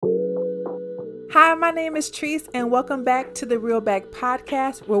Hi, my name is Treese, and welcome back to the Real Bag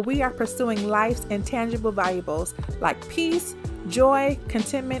Podcast, where we are pursuing life's intangible valuables like peace, joy,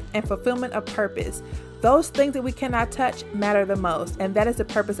 contentment, and fulfillment of purpose. Those things that we cannot touch matter the most, and that is the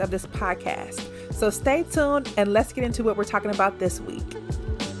purpose of this podcast. So stay tuned, and let's get into what we're talking about this week.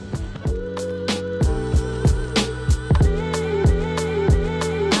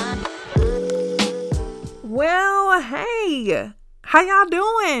 Well, hey, how y'all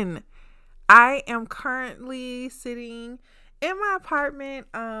doing? I am currently sitting in my apartment,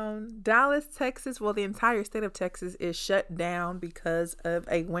 Dallas, Texas. Well, the entire state of Texas is shut down because of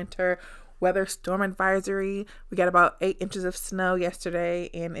a winter weather storm advisory. We got about 8 inches of snow yesterday,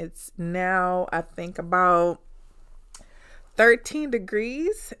 and it's now, I think, about 13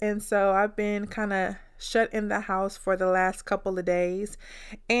 degrees. And so I've been kind of shut in the house for the last couple of days.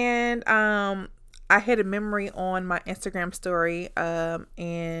 And I had a memory on my Instagram story,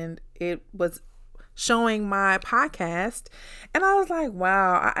 and it was showing my podcast, and I was like,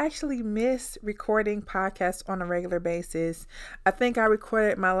 wow, I actually miss recording podcasts on a regular basis. I think I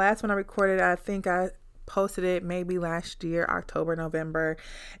recorded my last one. I think I posted it maybe last year, October, November.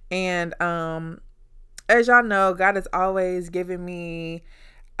 And as y'all know, God has always given me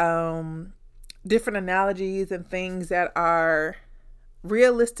different analogies and things that are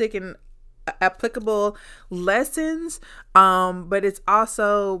realistic and applicable lessons, but it's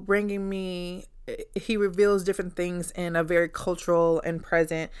also bringing me, he reveals different things in a very cultural and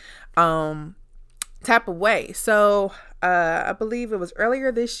present type of way. So I believe it was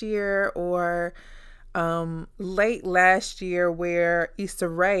earlier this year or late last year where Issa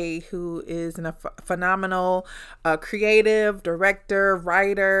Rae, who is a phenomenal creative director,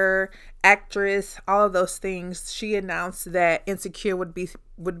 writer, actress, all of those things, she announced that Insecure would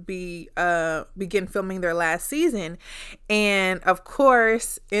begin filming their last season. And of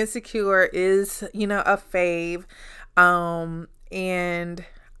course, Insecure is, a fave. And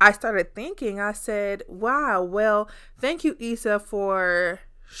I started thinking, I said, wow, well, thank you, Issa, for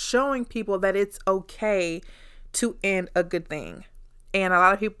showing people that it's okay to end a good thing. And a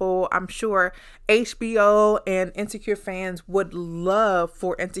lot of people, I'm sure HBO and Insecure fans would love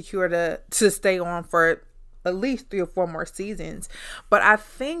for Insecure to stay on for at least 3 or 4 more seasons. But I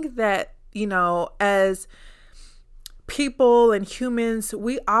think that, as people and humans,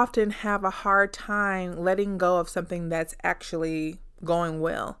 we often have a hard time letting go of something that's actually going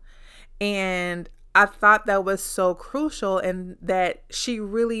well. And I thought that was so crucial, and that she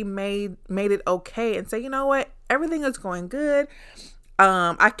really made it okay and say, you know what, everything is going good.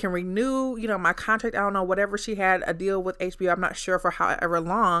 I can renew, my contract. I don't know, whatever she had a deal with HBO. I'm not sure for however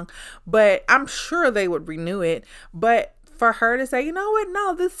long, but I'm sure they would renew it. But for her to say, you know what,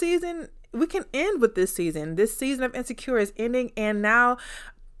 no, this season, we can end with this season. This season of Insecure is ending, and now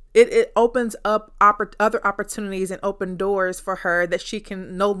it opens up other opportunities and open doors for her that she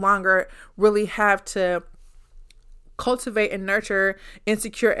can no longer really have to cultivate and nurture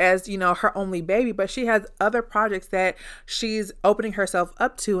Insecure as, her only baby, but she has other projects that she's opening herself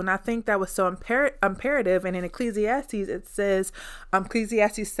up to. And I think that was so imperative. And in Ecclesiastes, it says,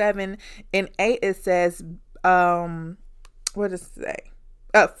 Ecclesiastes 7 and 8, it says, what does it say?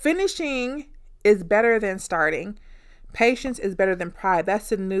 Finishing is better than starting. Patience is better than pride. That's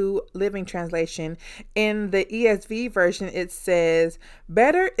the New Living Translation. In the ESV version, it says,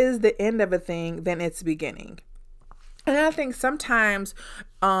 better is the end of a thing than its beginning. And I think sometimes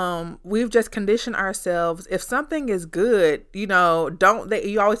we've just conditioned ourselves. If something is good, you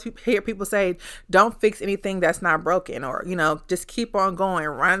always hear people say, don't fix anything that's not broken, or, just keep on going,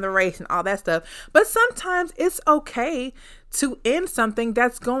 run the race and all that stuff. But sometimes it's okay to end something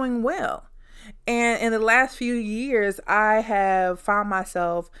that's going well. And in the last few years, I have found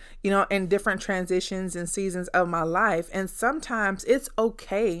myself, in different transitions and seasons of my life. And sometimes it's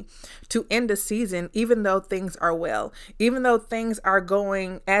okay to end a season, even though things are well, even though things are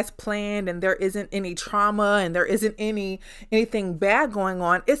going as planned and there isn't any trauma and there isn't anything bad going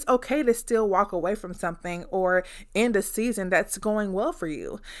on. It's okay to still walk away from something or end a season that's going well for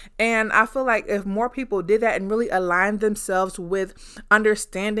you. And I feel like if more people did that and really aligned themselves with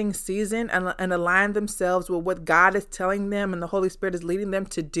understanding season and align themselves with what God is telling them and the Holy Spirit is leading them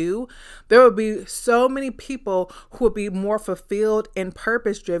to do, there would be so many people who would be more fulfilled and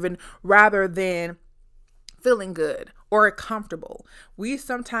purpose driven rather than feeling good or comfortable. We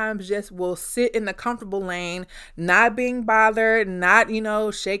sometimes just will sit in the comfortable lane, not being bothered, not,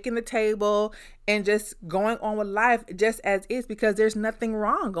 shaking the table and just going on with life just as is, because there's nothing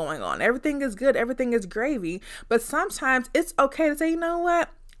wrong going on. Everything is good. Everything is gravy. But sometimes it's okay to say, you know what?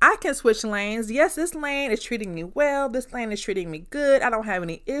 I can switch lanes. Yes, this lane is treating me well. This lane is treating me good. I don't have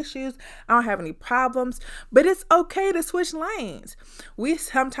any issues. I don't have any problems. But it's okay to switch lanes. We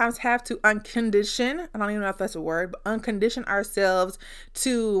sometimes have to uncondition, I don't even know if that's a word, but uncondition ourselves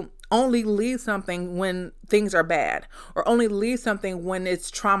to only leave something when things are bad, or only leave something when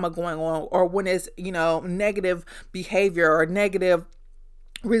it's trauma going on, or when it's, negative behavior or negative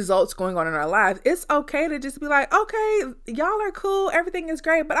results going on in our lives. It's okay to just be like, okay, y'all are cool, everything is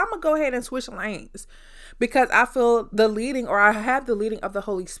great, but I'm gonna go ahead and switch lanes, because I feel the leading, or I have the leading of the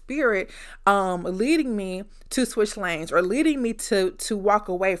Holy Spirit leading me to switch lanes, or leading me to walk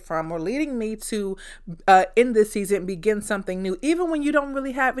away from, or leading me to in this season begin something new, even when you don't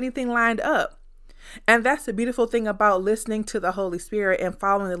really have anything lined up. And that's the beautiful thing about listening to the Holy Spirit and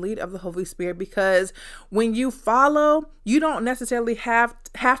following the lead of the Holy Spirit, because when you follow, you don't necessarily have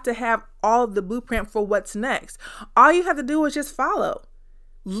to have all of the blueprint for what's next. All you have to do is just follow,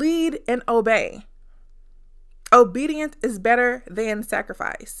 lead, and obey. Obedience is better than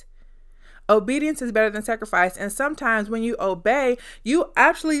sacrifice. Obedience is better than sacrifice. And sometimes when you obey, you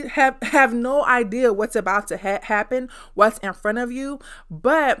actually have no idea what's about to happen, what's in front of you.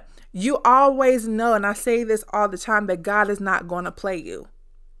 But you always know, and I say this all the time, that God is not going to play you.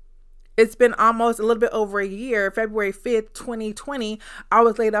 It's been almost a little bit over a year. February 5th, 2020, I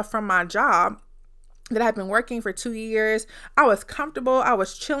was laid off from my job that I've been working for 2 years. I was comfortable. I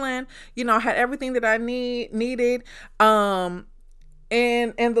was chilling. I had everything that I needed. And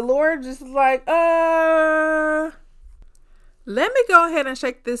the Lord just was like, let me go ahead and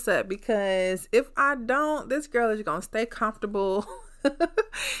shake this up, because if I don't, this girl is going to stay comfortable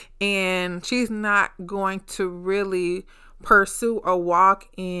and she's not going to really pursue or walk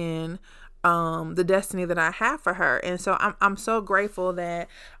in the destiny that I have for her. And so I'm so grateful that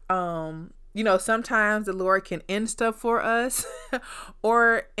sometimes the Lord can end stuff for us,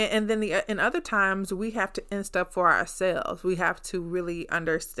 and then in other times we have to end stuff for ourselves. We have to really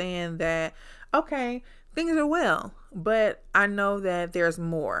understand that, okay, things are well, but I know that there's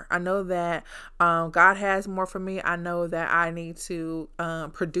more. I know that God has more for me. I know that I need to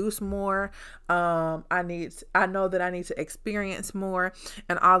produce more. I know that I need to experience more.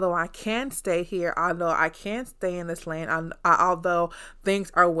 And although I can stay here, although I can stay in this lane, although things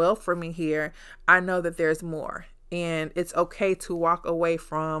are well for me here, I know that there's more. And it's okay to walk away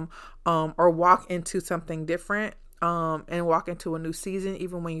from or walk into something different. And walk into a new season,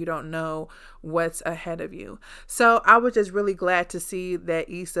 even when you don't know what's ahead of you. So I was just really glad to see that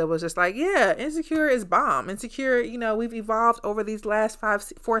Issa was just like, yeah, Insecure is bomb. Insecure, we've evolved over these last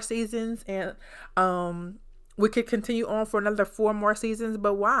 4 seasons, and we could continue on for another 4 more seasons.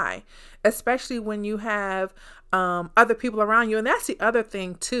 But why? Especially when you have other people around you. And that's the other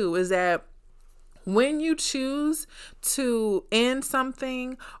thing too, is that when you choose to end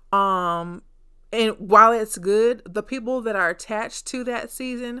something, and while it's good, the people that are attached to that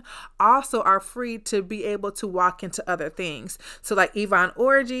season also are free to be able to walk into other things. So like Yvonne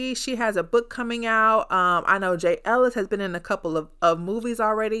Orji, she has a book coming out. I know Jay Ellis has been in a couple of movies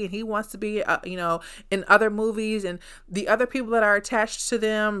already, and he wants to be, in other movies. And the other people that are attached to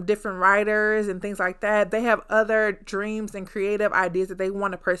them, different writers and things like that, they have other dreams and creative ideas that they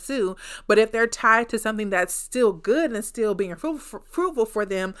want to pursue. But if they're tied to something that's still good and still being fruitful for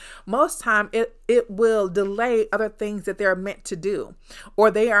them, most time it will delay other things that they're meant to do, or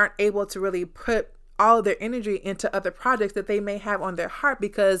they aren't able to really put all of their energy into other projects that they may have on their heart,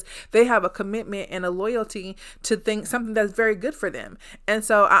 because they have a commitment and a loyalty to something that's very good for them. And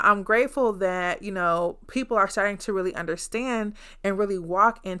so I'm grateful that, people are starting to really understand and really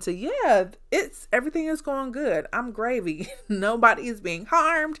walk into, everything is going good. I'm gravy. Nobody is being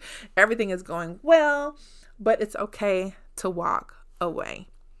harmed. Everything is going well, but it's okay to walk away.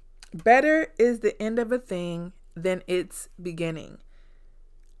 Better is the end of a thing than its beginning.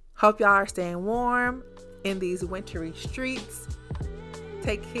 Hope y'all are staying warm in these wintry streets.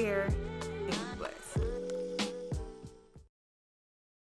 Take care.